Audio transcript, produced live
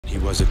He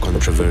was a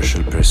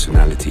controversial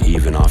personality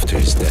even after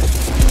his death.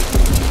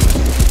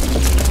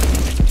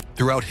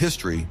 Throughout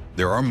history,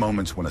 there are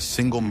moments when a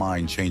single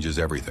mind changes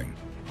everything.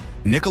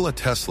 Nikola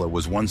Tesla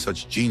was one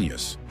such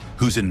genius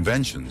whose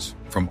inventions,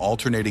 from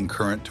alternating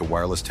current to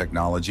wireless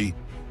technology,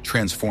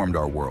 transformed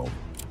our world.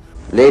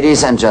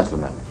 Ladies and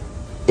gentlemen,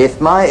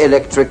 if my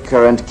electric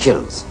current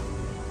kills,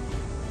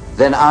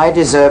 then I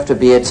deserve to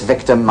be its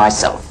victim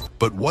myself.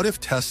 But what if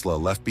Tesla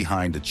left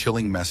behind a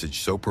chilling message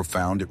so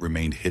profound it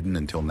remained hidden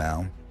until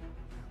now?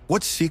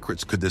 What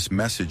secrets could this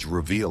message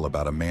reveal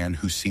about a man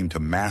who seemed to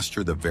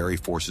master the very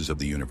forces of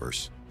the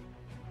universe?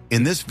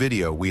 In this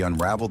video, we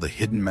unravel the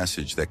hidden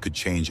message that could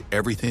change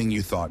everything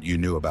you thought you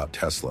knew about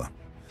Tesla,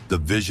 the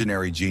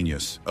visionary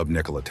genius of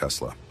Nikola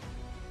Tesla.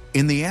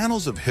 In the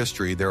annals of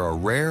history, there are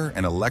rare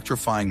and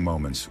electrifying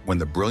moments when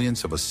the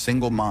brilliance of a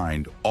single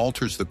mind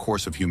alters the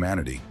course of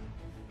humanity.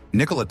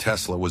 Nikola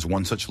Tesla was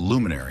one such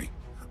luminary,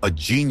 a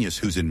genius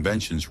whose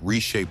inventions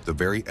reshaped the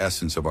very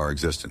essence of our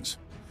existence.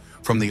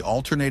 From the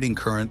alternating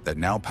current that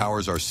now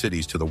powers our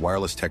cities to the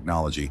wireless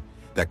technology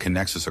that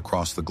connects us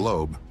across the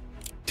globe,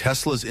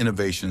 Tesla's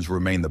innovations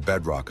remain the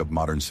bedrock of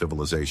modern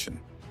civilization.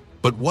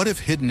 But what if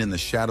hidden in the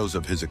shadows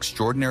of his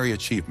extraordinary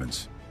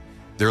achievements,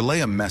 there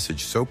lay a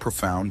message so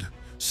profound,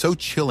 so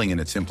chilling in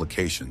its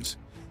implications,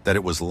 that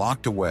it was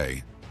locked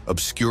away,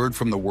 obscured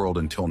from the world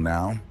until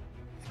now?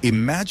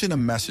 Imagine a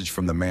message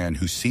from the man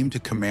who seemed to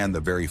command the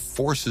very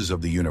forces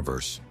of the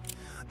universe,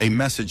 a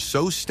message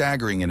so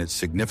staggering in its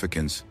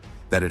significance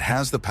that it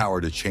has the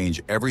power to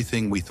change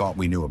everything we thought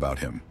we knew about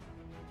him.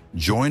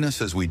 Join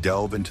us as we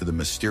delve into the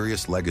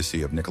mysterious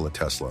legacy of Nikola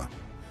Tesla,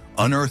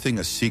 unearthing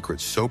a secret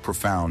so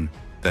profound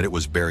that it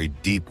was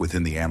buried deep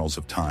within the annals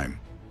of time,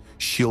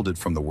 shielded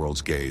from the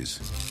world's gaze.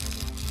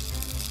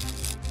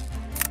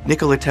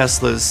 Nikola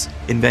Tesla's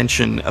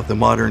invention of the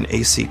modern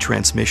AC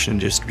transmission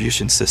and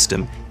distribution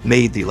system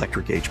made the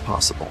electric age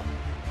possible.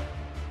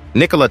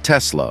 Nikola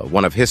Tesla,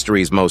 one of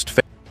history's most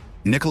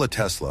Nikola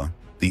Tesla,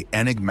 the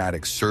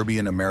enigmatic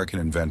Serbian-American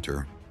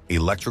inventor,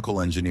 electrical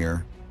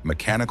engineer,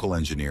 mechanical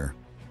engineer,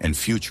 and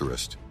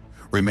futurist,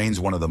 remains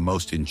one of the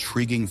most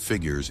intriguing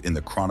figures in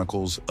the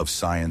chronicles of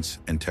science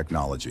and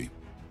technology.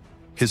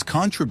 His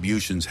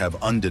contributions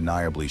have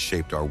undeniably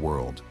shaped our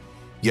world,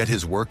 yet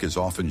his work is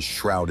often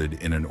shrouded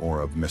in an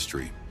aura of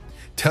mystery.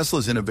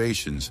 Tesla's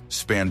innovations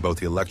span both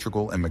the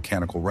electrical and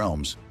mechanical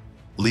realms,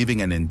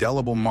 leaving an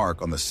indelible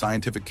mark on the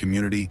scientific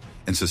community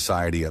and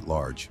society at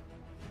large.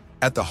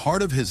 At the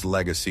heart of his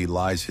legacy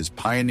lies his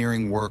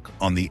pioneering work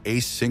on the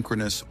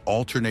asynchronous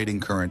alternating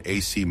current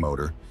AC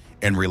motor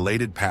and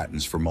related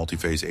patents for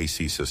multiphase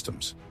AC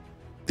systems.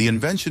 The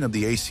invention of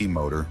the AC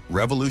motor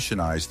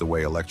revolutionized the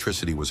way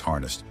electricity was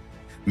harnessed,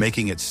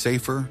 making it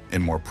safer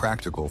and more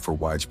practical for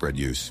widespread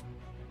use.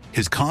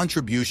 His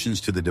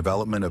contributions to the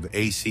development of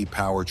AC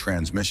power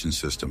transmission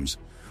systems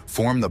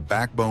form the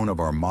backbone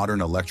of our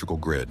modern electrical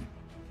grid,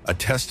 a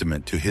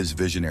testament to his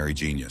visionary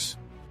genius.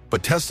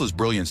 But Tesla's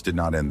brilliance did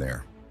not end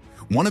there.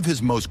 One of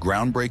his most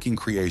groundbreaking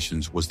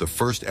creations was the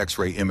first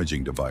X-ray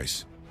imaging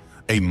device,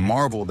 a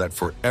marvel that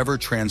forever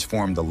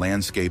transformed the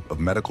landscape of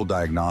medical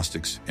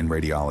diagnostics and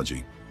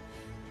radiology.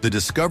 The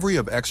discovery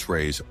of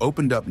X-rays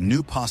opened up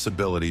new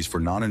possibilities for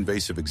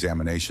non-invasive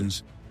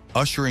examinations,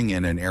 ushering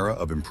in an era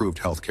of improved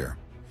healthcare.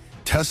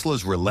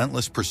 Tesla's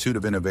relentless pursuit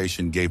of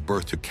innovation gave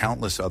birth to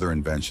countless other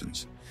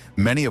inventions,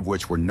 many of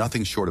which were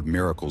nothing short of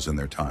miracles in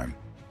their time.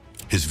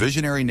 His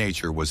visionary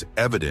nature was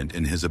evident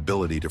in his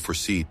ability to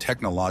foresee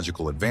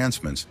technological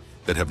advancements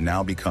that have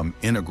now become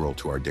integral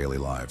to our daily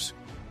lives.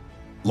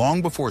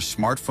 Long before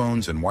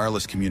smartphones and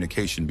wireless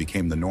communication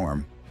became the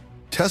norm,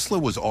 Tesla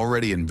was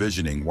already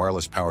envisioning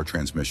wireless power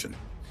transmission.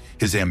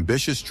 His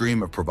ambitious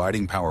dream of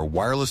providing power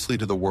wirelessly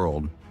to the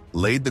world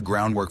laid the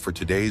groundwork for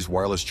today's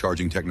wireless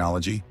charging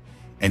technology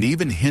and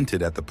even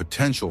hinted at the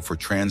potential for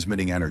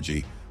transmitting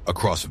energy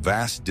across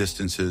vast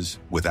distances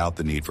without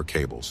the need for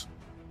cables.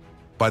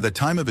 By the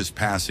time of his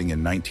passing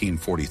in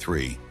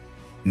 1943,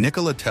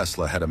 Nikola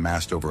Tesla had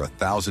amassed over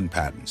 1,000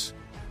 patents,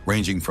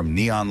 ranging from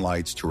neon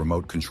lights to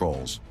remote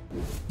controls.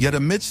 Yet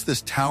amidst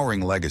this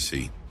towering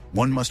legacy,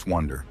 one must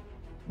wonder,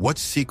 what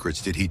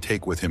secrets did he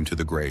take with him to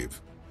the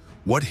grave?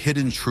 What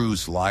hidden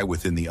truths lie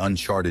within the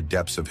uncharted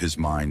depths of his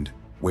mind,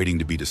 waiting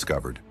to be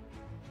discovered?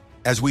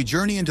 As we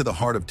journey into the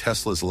heart of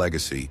Tesla's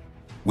legacy,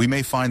 we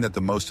may find that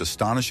the most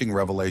astonishing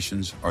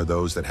revelations are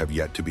those that have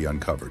yet to be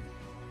uncovered.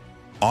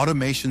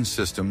 Automation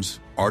systems,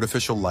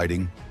 artificial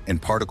lighting,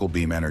 and particle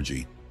beam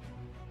energy.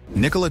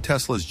 Nikola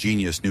Tesla's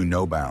genius knew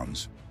no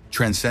bounds,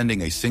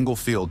 transcending a single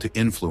field to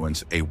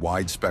influence a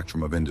wide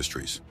spectrum of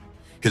industries.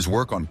 His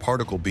work on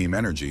particle beam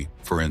energy,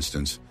 for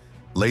instance,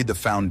 laid the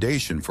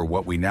foundation for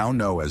what we now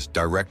know as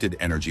directed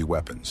energy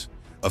weapons,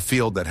 a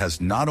field that has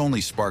not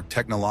only sparked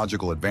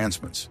technological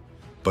advancements,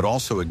 but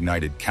also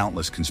ignited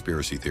countless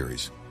conspiracy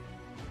theories.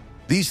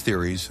 These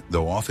theories,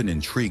 though often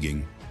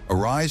intriguing,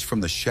 arise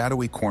from the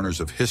shadowy corners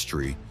of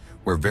history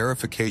where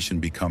verification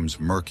becomes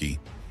murky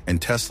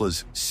and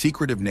Tesla's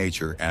secretive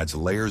nature adds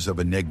layers of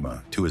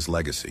enigma to his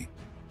legacy.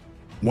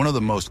 One of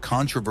the most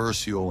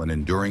controversial and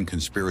enduring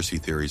conspiracy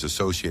theories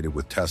associated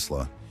with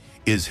Tesla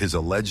is his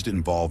alleged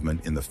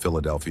involvement in the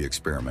Philadelphia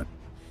experiment.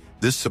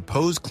 This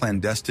supposed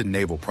clandestine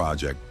naval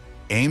project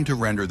aimed to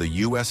render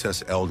the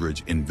USS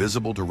Eldridge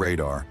invisible to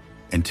radar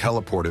and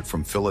teleport it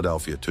from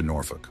Philadelphia to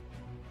Norfolk.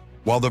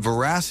 While the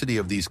veracity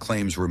of these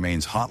claims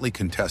remains hotly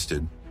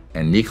contested,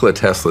 and Nikola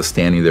Tesla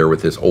standing there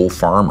with this old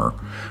farmer,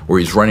 where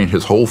he's running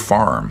his whole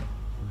farm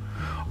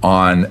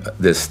on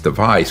this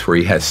device where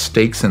he has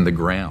stakes in the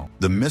ground.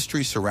 the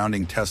mystery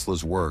surrounding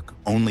Tesla's work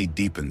only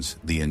deepens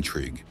the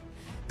intrigue.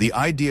 The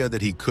idea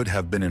that he could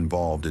have been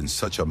involved in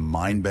such a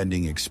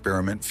mind-bending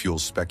experiment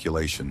fuels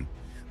speculation,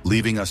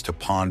 leaving us to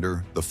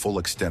ponder the full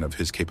extent of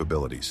his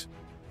capabilities.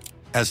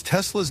 As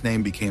Tesla's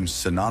name became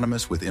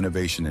synonymous with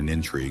innovation and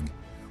intrigue,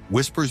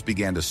 whispers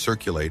began to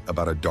circulate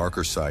about a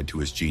darker side to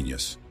his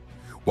genius.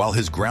 While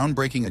his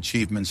groundbreaking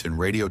achievements in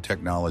radio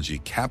technology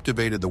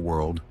captivated the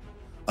world,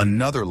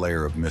 another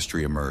layer of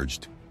mystery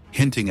emerged,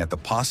 hinting at the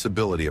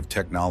possibility of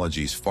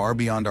technologies far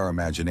beyond our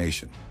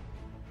imagination.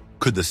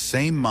 Could the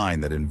same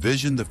mind that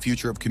envisioned the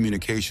future of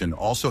communication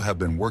also have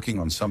been working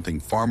on something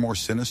far more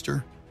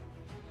sinister?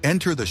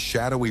 Enter the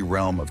shadowy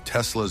realm of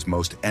Tesla's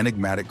most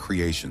enigmatic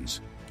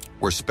creations,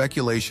 where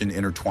speculation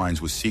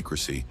intertwines with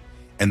secrecy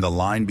and the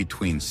line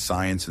between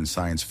science and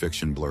science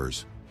fiction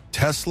blurs.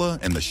 Tesla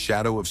and the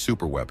shadow of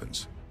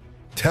superweapons.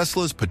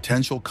 Tesla's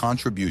potential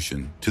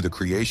contribution to the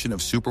creation of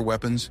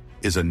superweapons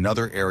is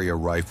another area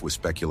rife with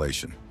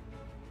speculation.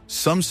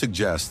 Some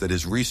suggest that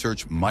his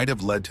research might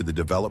have led to the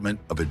development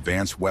of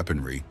advanced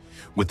weaponry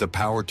with the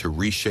power to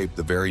reshape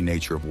the very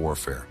nature of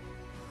warfare.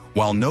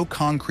 While no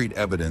concrete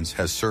evidence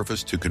has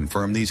surfaced to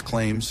confirm these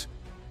claims,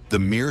 the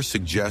mere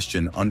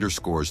suggestion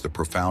underscores the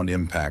profound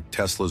impact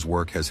Tesla's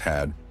work has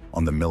had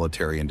on the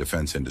military and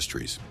defense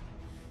industries.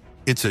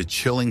 It's a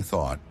chilling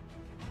thought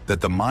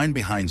that the mind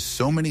behind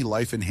so many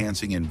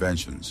life-enhancing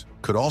inventions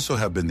could also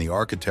have been the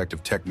architect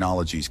of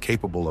technologies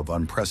capable of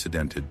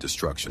unprecedented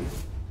destruction.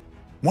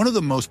 One of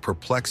the most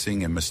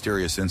perplexing and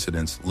mysterious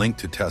incidents linked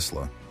to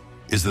Tesla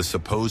is the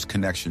supposed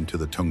connection to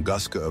the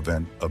Tunguska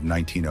event of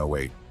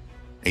 1908,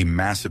 a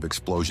massive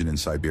explosion in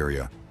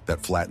Siberia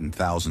that flattened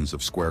thousands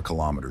of square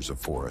kilometers of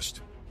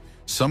forest.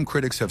 Some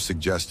critics have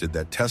suggested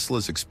that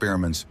Tesla's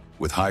experiments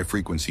with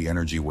high-frequency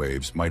energy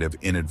waves might have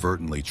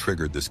inadvertently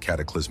triggered this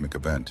cataclysmic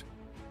event.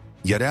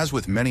 Yet, as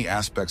with many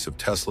aspects of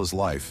Tesla's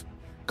life,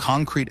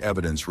 concrete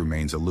evidence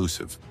remains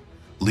elusive,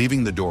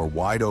 leaving the door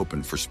wide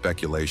open for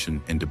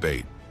speculation and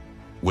debate.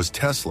 Was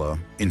Tesla,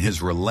 in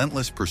his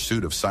relentless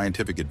pursuit of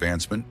scientific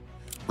advancement,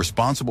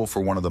 responsible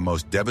for one of the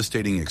most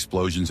devastating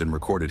explosions in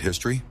recorded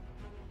history?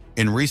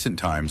 In recent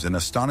times, an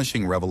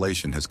astonishing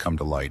revelation has come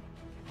to light.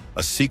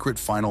 A secret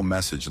final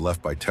message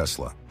left by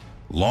Tesla,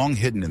 long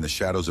hidden in the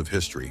shadows of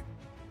history.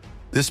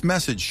 This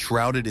message,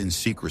 shrouded in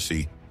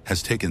secrecy,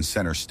 has taken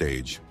center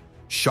stage,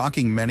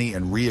 shocking many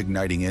and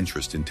reigniting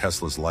interest in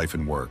Tesla's life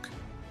and work.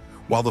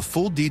 While the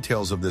full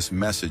details of this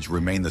message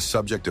remain the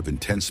subject of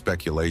intense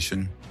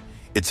speculation,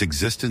 its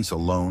existence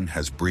alone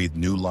has breathed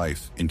new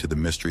life into the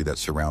mystery that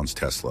surrounds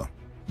Tesla.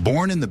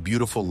 Born in the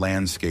beautiful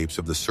landscapes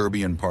of the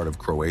Serbian part of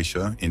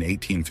Croatia in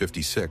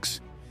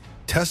 1856,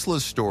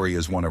 Tesla's story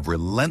is one of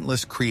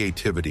relentless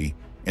creativity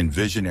and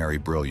visionary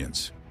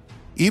brilliance.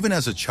 Even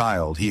as a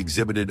child, he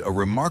exhibited a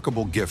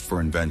remarkable gift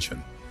for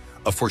invention,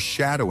 a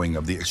foreshadowing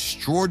of the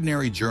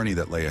extraordinary journey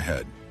that lay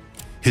ahead.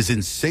 His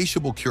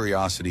insatiable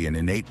curiosity and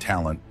innate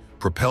talent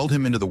propelled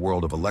him into the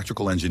world of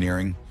electrical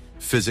engineering,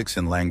 physics,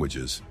 and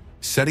languages,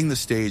 setting the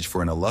stage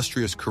for an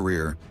illustrious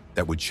career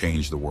that would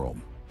change the world.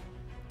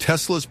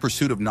 Tesla's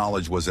pursuit of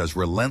knowledge was as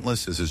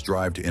relentless as his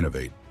drive to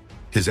innovate.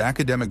 His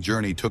academic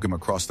journey took him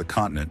across the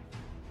continent,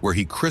 where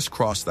he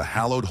crisscrossed the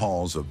hallowed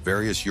halls of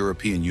various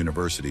European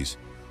universities,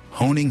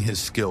 honing his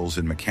skills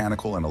in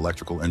mechanical and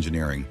electrical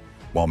engineering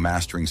while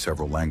mastering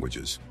several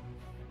languages.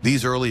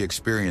 These early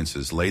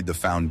experiences laid the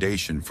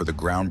foundation for the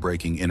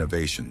groundbreaking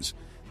innovations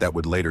that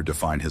would later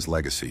define his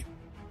legacy.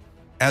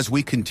 As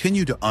we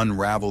continue to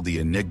unravel the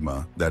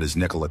enigma that is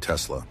Nikola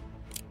Tesla,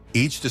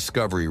 each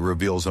discovery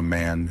reveals a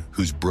man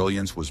whose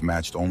brilliance was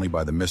matched only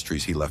by the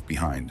mysteries he left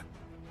behind.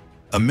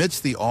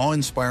 Amidst the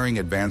awe-inspiring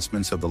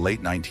advancements of the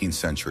late 19th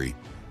century,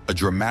 a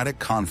dramatic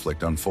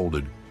conflict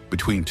unfolded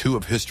between two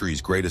of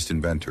history's greatest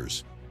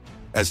inventors.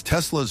 As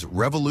Tesla's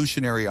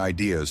revolutionary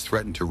ideas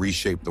threatened to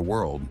reshape the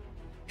world,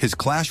 his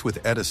clash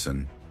with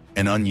Edison,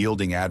 an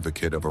unyielding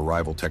advocate of a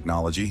rival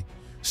technology,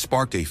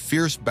 sparked a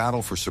fierce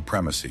battle for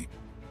supremacy.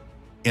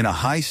 In a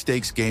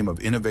high-stakes game of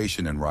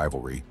innovation and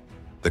rivalry,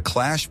 the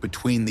clash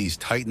between these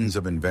titans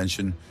of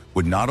invention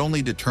would not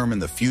only determine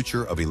the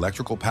future of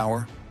electrical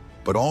power,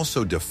 but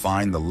also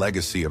define the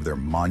legacy of their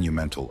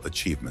monumental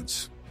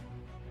achievements.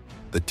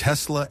 The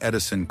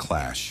Tesla-Edison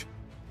clash,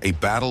 a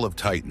battle of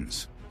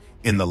titans.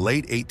 In the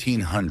late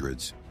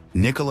 1800s,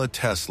 Nikola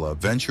Tesla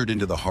ventured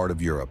into the heart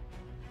of Europe,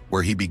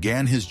 where he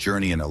began his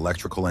journey in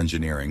electrical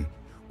engineering,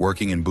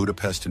 working in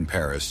Budapest and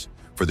Paris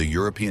for the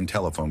European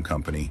Telephone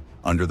Company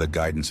under the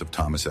guidance of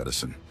Thomas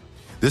Edison.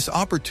 This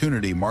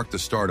opportunity marked the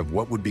start of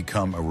what would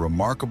become a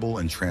remarkable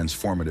and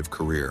transformative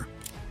career.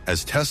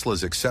 as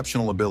Tesla's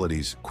exceptional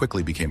abilities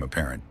quickly became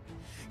apparent.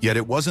 Yet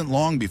it wasn't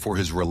long before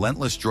his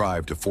relentless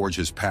drive to forge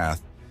his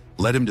path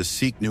led him to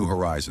seek new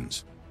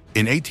horizons.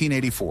 In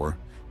 1884,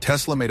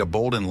 Tesla made a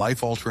bold and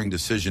life-altering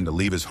decision to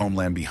leave his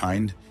homeland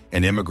behind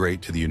and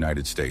immigrate to the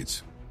United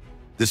States.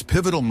 This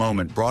pivotal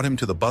moment brought him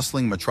to the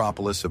bustling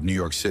metropolis of New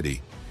York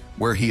City,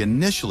 where he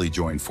initially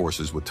joined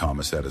forces with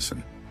Thomas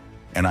Edison,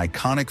 an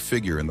iconic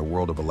figure in the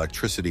world of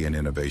electricity and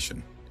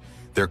innovation.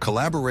 Their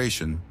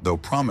collaboration, though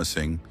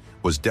promising,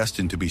 was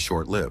destined to be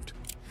short-lived.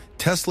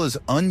 Tesla's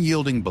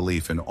unyielding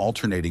belief in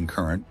alternating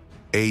current,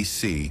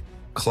 AC,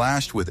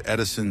 clashed with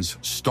Edison's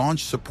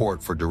staunch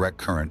support for direct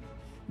current,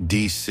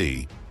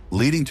 DC,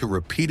 leading to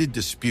repeated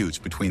disputes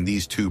between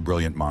these two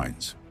brilliant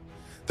minds.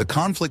 The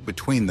conflict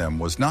between them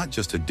was not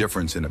just a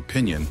difference in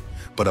opinion,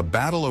 but a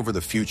battle over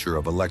the future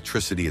of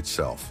electricity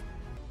itself.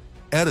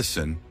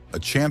 Edison, a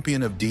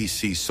champion of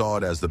DC, saw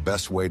it as the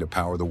best way to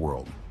power the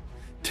world.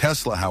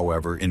 Tesla,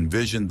 however,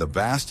 envisioned the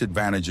vast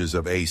advantages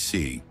of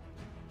AC,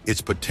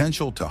 its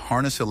potential to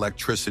harness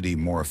electricity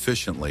more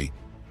efficiently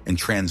and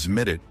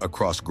transmit it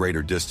across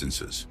greater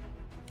distances.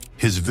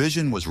 His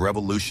vision was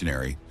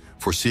revolutionary,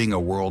 foreseeing a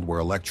world where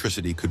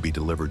electricity could be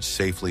delivered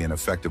safely and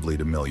effectively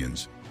to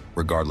millions,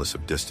 regardless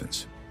of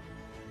distance.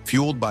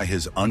 Fueled by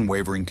his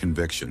unwavering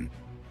conviction,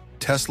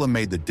 Tesla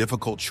made the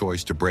difficult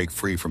choice to break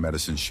free from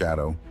Edison's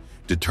shadow,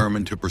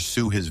 determined to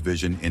pursue his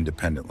vision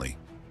independently.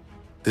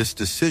 This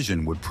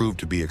decision would prove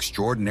to be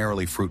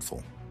extraordinarily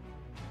fruitful.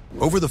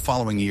 Over the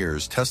following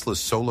years, Tesla's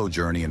solo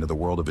journey into the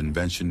world of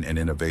invention and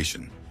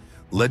innovation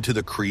led to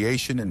the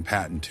creation and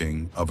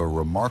patenting of a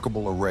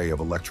remarkable array of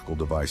electrical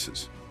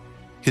devices.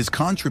 His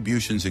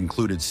contributions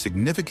included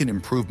significant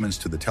improvements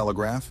to the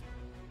telegraph,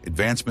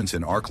 advancements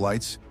in arc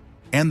lights,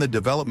 and the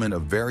development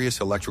of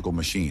various electrical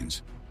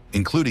machines,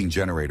 including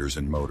generators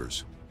and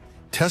motors.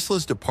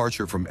 Tesla's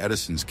departure from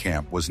Edison's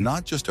camp was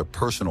not just a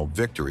personal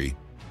victory,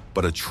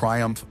 but a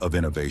triumph of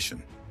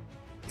innovation.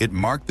 It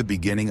marked the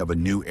beginning of a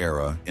new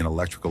era in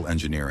electrical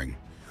engineering,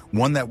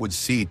 one that would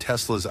see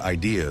Tesla's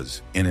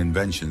ideas and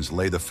inventions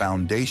lay the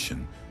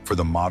foundation for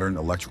the modern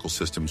electrical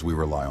systems we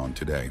rely on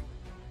today.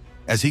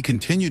 As he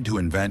continued to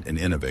invent and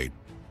innovate,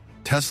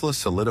 Tesla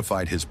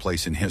solidified his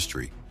place in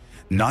history,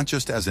 not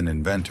just as an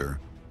inventor,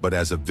 but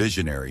as a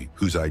visionary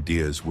whose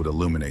ideas would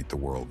illuminate the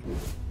world.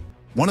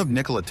 One of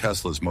Nikola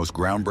Tesla's most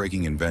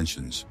groundbreaking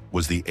inventions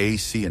was the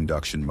AC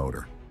induction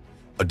motor,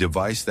 a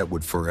device that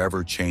would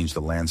forever change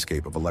the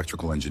landscape of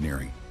electrical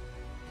engineering.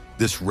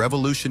 This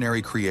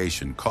revolutionary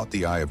creation caught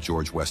the eye of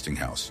George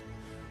Westinghouse,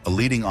 a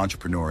leading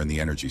entrepreneur in the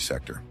energy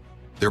sector.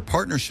 Their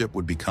partnership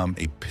would become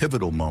a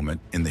pivotal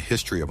moment in the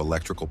history of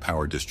electrical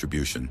power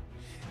distribution,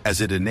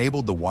 as it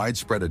enabled the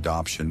widespread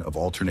adoption of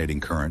alternating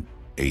current,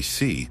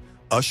 AC,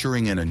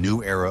 ushering in a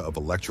new era of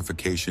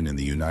electrification in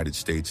the United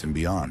States and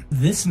beyond.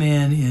 This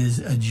man is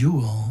a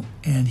jewel,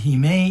 and he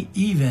may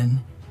even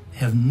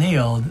have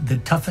nailed the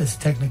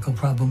toughest technical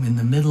problem in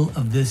the middle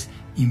of this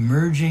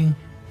emerging,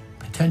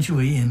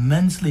 potentially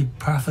immensely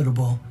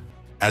profitable.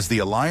 As the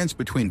alliance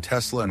between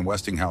Tesla and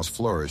Westinghouse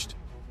flourished,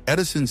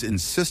 Edison's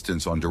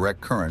insistence on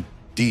direct current,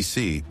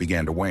 DC,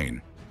 began to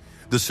wane.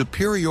 The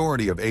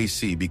superiority of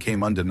AC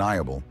became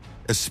undeniable,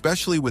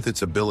 especially with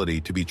its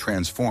ability to be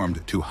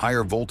transformed to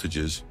higher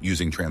voltages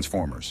using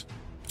transformers.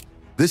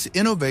 This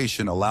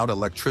innovation allowed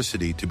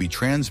electricity to be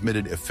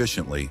transmitted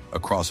efficiently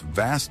across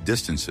vast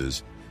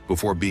distances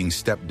before being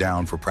stepped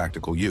down for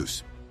practical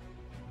use.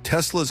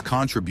 Tesla's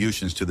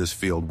contributions to this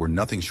field were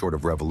nothing short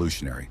of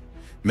revolutionary,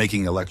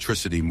 making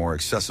electricity more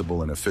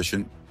accessible and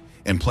efficient,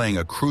 and playing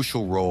a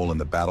crucial role in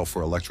the battle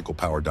for electrical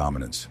power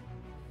dominance.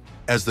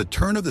 As the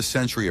turn of the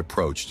century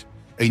approached,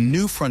 a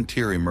new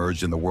frontier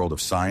emerged in the world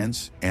of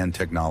science and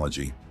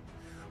technology,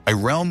 a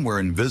realm where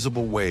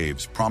invisible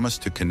waves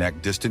promised to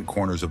connect distant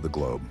corners of the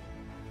globe.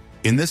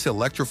 In this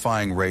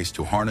electrifying race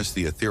to harness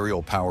the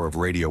ethereal power of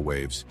radio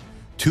waves,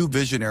 two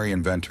visionary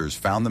inventors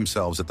found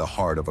themselves at the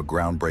heart of a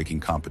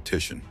groundbreaking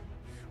competition.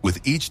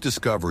 With each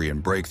discovery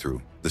and breakthrough,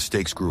 the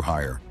stakes grew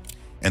higher,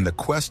 and the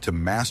quest to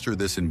master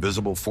this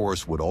invisible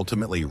force would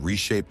ultimately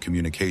reshape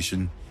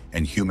communication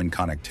and human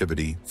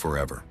connectivity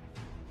forever.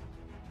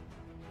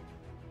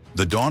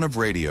 The dawn of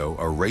radio,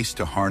 a race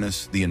to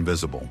harness the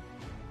invisible.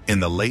 In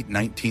the late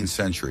 19th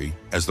century,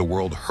 as the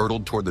world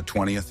hurtled toward the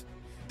 20th,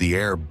 the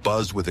air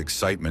buzzed with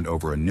excitement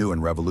over a new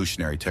and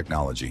revolutionary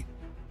technology: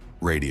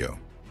 radio.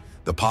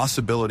 The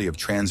possibility of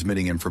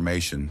transmitting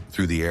information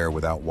through the air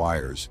without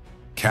wires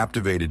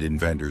captivated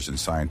inventors and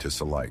scientists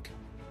alike.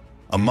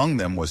 Among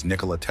them was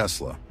Nikola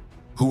Tesla,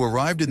 who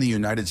arrived in the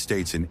United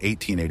States in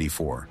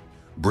 1884,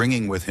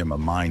 bringing with him a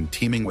mind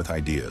teeming with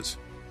ideas.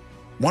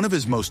 One of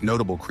his most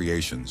notable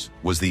creations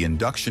was the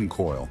induction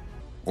coil,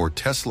 or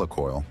Tesla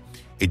coil,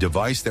 a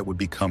device that would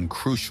become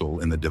crucial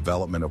in the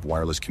development of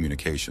wireless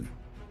communication.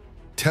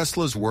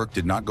 Tesla's work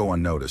did not go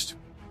unnoticed.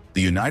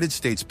 The United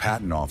States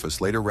Patent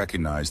Office later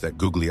recognized that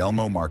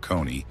Guglielmo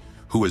Marconi,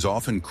 who is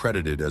often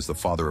credited as the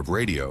father of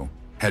radio,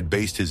 had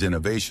based his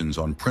innovations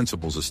on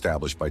principles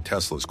established by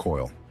Tesla's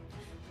coil.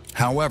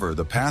 However,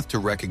 the path to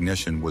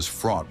recognition was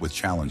fraught with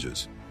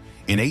challenges.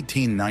 In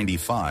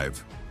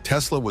 1895,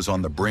 Tesla was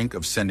on the brink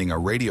of sending a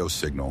radio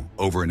signal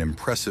over an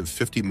impressive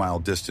 50-mile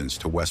distance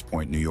to West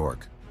Point, New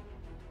York.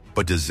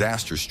 But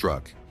disaster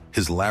struck.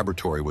 His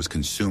laboratory was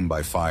consumed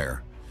by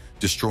fire,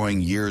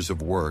 destroying years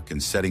of work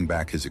and setting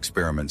back his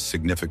experiments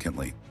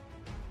significantly.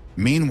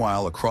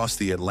 Meanwhile, across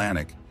the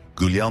Atlantic,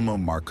 Guglielmo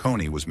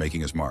Marconi was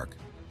making his mark.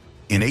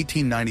 In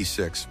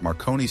 1896,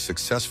 Marconi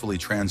successfully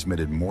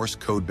transmitted Morse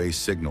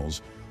code-based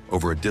signals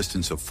over a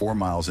distance of 4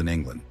 miles in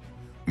England,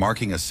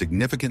 marking a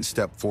significant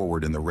step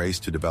forward in the race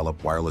to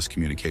develop wireless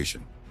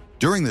communication.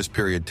 During this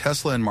period,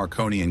 Tesla and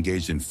Marconi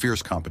engaged in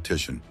fierce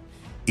competition,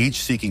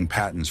 each seeking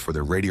patents for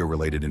their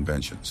radio-related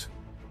inventions.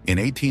 In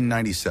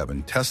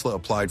 1897, Tesla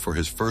applied for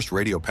his first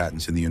radio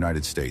patents in the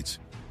United States.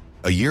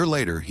 A year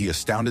later, he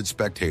astounded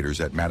spectators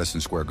at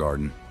Madison Square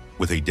Garden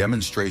with a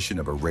demonstration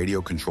of a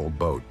radio-controlled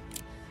boat,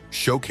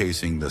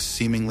 showcasing the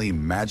seemingly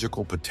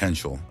magical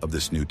potential of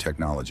this new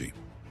technology.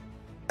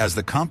 As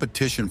the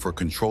competition for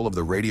control of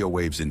the radio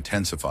waves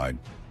intensified,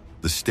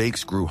 the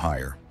stakes grew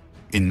higher.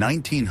 In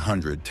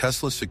 1900,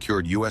 Tesla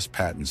secured U.S.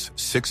 patents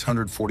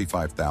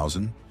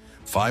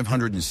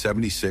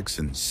 645,576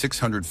 and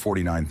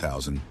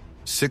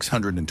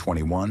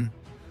 649,621,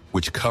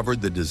 which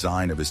covered the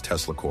design of his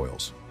Tesla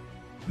coils.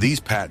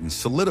 These patents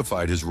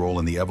solidified his role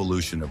in the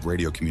evolution of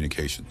radio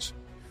communications.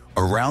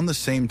 Around the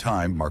same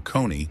time,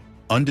 Marconi,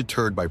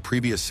 undeterred by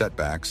previous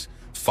setbacks,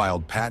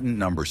 filed patent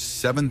number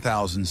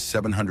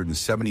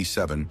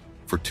 7,777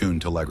 for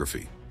tuned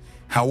telegraphy.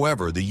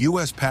 However, the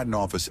U.S. Patent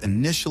Office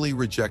initially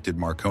rejected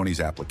Marconi's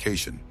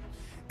application,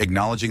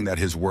 acknowledging that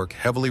his work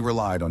heavily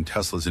relied on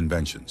Tesla's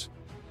inventions.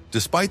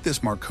 Despite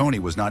this, Marconi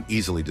was not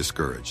easily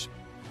discouraged.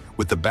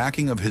 With the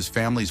backing of his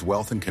family's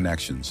wealth and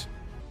connections,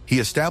 he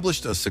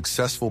established a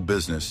successful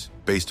business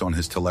based on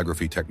his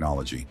telegraphy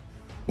technology,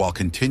 while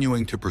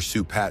continuing to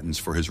pursue patents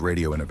for his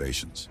radio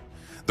innovations.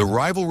 The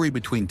rivalry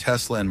between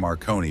Tesla and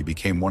Marconi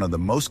became one of the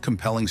most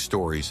compelling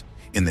stories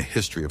in the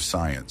history of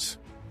science,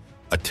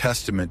 a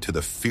testament to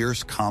the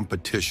fierce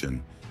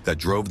competition that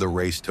drove the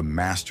race to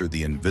master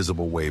the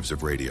invisible waves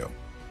of radio.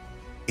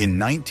 In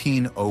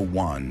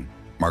 1901,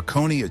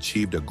 Marconi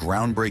achieved a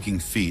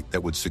groundbreaking feat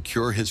that would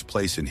secure his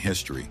place in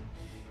history.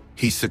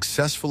 He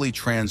successfully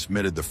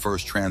transmitted the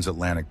first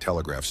transatlantic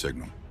telegraph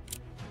signal.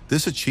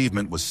 This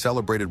achievement was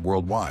celebrated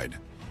worldwide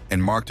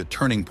and marked a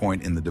turning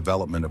point in the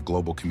development of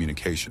global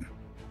communication.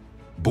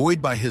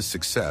 Buoyed by his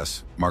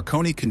success,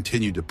 Marconi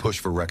continued to push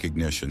for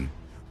recognition,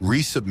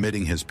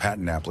 resubmitting his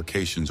patent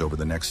applications over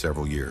the next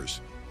several years.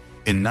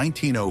 In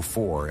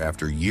 1904,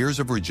 after years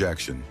of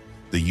rejection,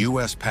 the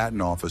U.S.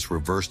 Patent Office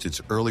reversed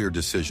its earlier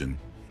decision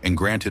and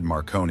granted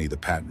Marconi the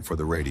patent for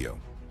the radio.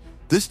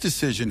 This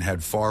decision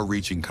had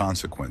far-reaching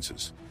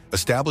consequences,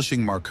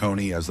 establishing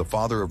Marconi as the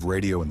father of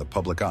radio in the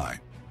public eye.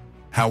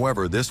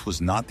 However, this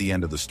was not the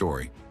end of the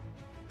story.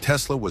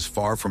 Tesla was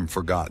far from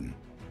forgotten.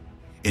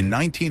 In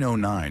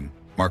 1909,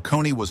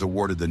 Marconi was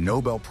awarded the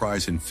Nobel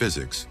Prize in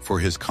Physics for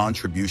his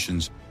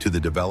contributions to the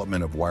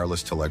development of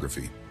wireless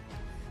telegraphy.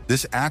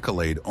 This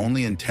accolade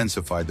only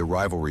intensified the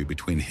rivalry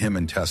between him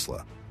and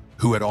Tesla,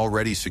 who had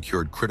already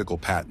secured critical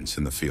patents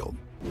in the field.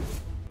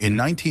 In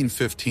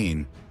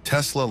 1915,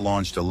 Tesla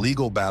launched a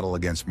legal battle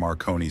against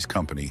Marconi's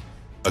company,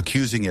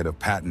 accusing it of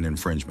patent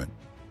infringement.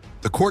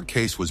 The court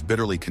case was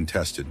bitterly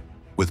contested,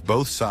 with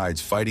both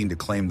sides fighting to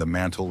claim the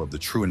mantle of the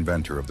true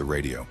inventor of the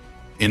radio.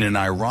 In an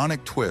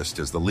ironic twist,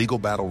 as the legal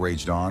battle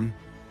raged on,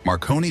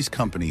 Marconi's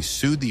company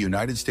sued the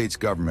United States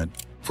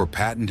government for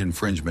patent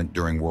infringement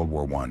during World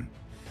War I,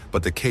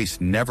 but the case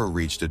never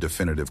reached a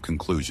definitive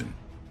conclusion.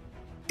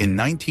 In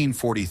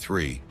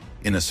 1943,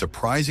 in a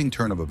surprising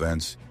turn of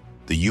events,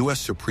 the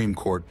U.S. Supreme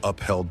Court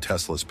upheld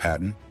Tesla's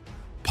patent,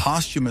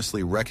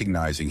 posthumously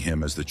recognizing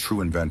him as the true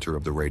inventor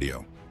of the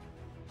radio.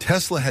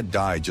 Tesla had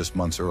died just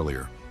months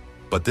earlier,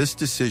 but this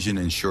decision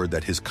ensured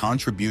that his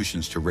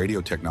contributions to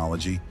radio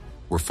technology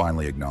were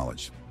finally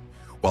acknowledged.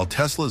 While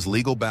Tesla's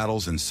legal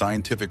battles and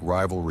scientific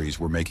rivalries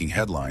were making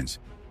headlines,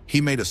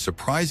 he made a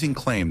surprising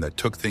claim that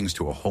took things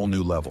to a whole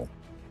new level.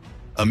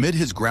 Amid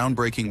his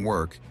groundbreaking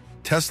work,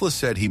 Tesla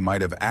said he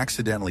might have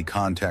accidentally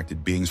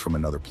contacted beings from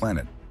another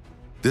planet.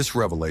 This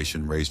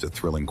revelation raised a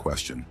thrilling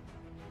question.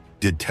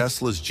 Did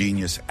Tesla's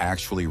genius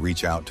actually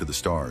reach out to the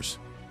stars?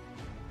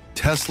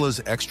 Tesla's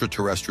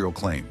extraterrestrial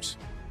claims.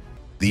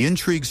 The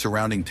intrigue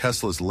surrounding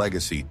Tesla's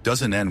legacy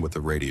doesn't end with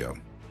the radio.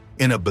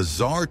 In a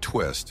bizarre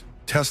twist,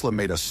 Tesla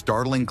made a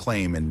startling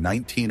claim in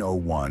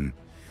 1901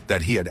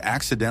 that he had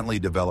accidentally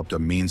developed a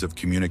means of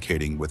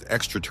communicating with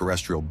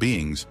extraterrestrial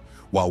beings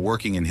while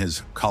working in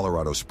his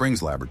Colorado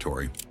Springs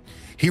laboratory.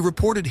 He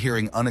reported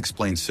hearing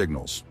unexplained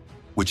signals,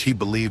 which he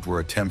believed were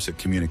attempts at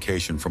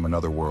communication from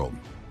another world.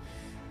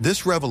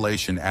 This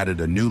revelation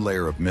added a new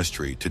layer of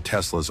mystery to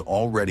Tesla's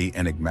already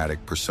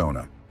enigmatic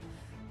persona.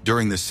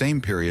 During the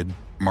same period,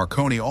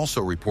 Marconi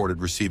also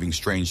reported receiving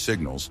strange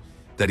signals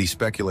that he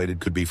speculated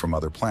could be from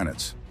other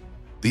planets.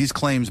 These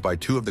claims by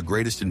two of the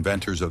greatest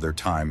inventors of their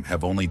time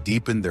have only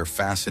deepened their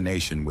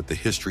fascination with the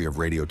history of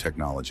radio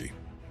technology.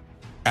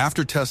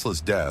 After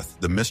Tesla's death,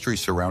 the mystery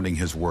surrounding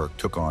his work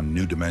took on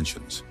new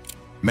dimensions.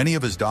 Many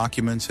of his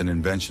documents and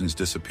inventions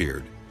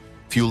disappeared,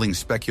 fueling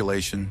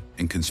speculation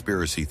and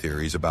conspiracy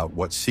theories about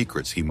what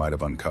secrets he might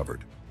have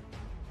uncovered.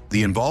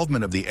 The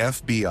involvement of the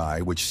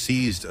FBI, which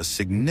seized a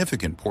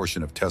significant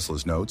portion of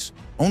Tesla's notes,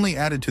 only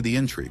added to the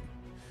intrigue.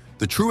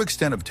 The true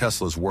extent of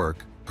Tesla's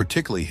work,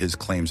 particularly his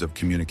claims of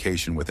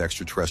communication with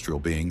extraterrestrial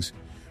beings,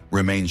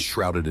 remains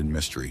shrouded in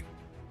mystery.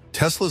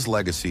 Tesla's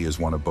legacy is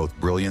one of both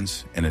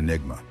brilliance and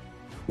enigma.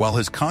 While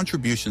his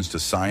contributions to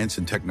science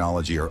and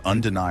technology are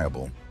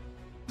undeniable,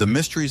 the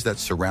mysteries that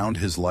surround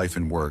his life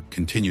and work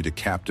continue to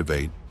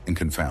captivate and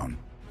confound.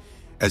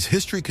 As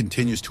history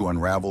continues to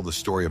unravel the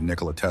story of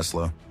Nikola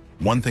Tesla,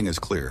 one thing is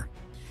clear: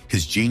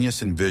 his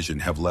genius and vision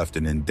have left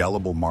an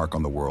indelible mark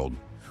on the world,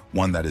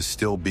 one that is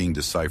still being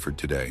deciphered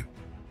today.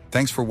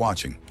 Thanks for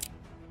watching.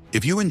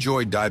 If you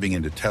enjoyed diving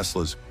into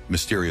Tesla's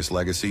mysterious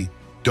legacy,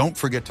 don't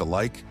forget to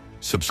like,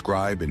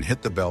 subscribe, and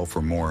hit the bell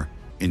for more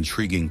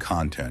intriguing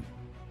content.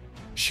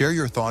 Share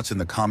your thoughts in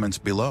the comments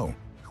below.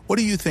 What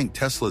do you think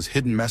Tesla's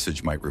hidden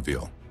message might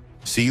reveal?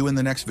 See you in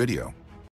the next video.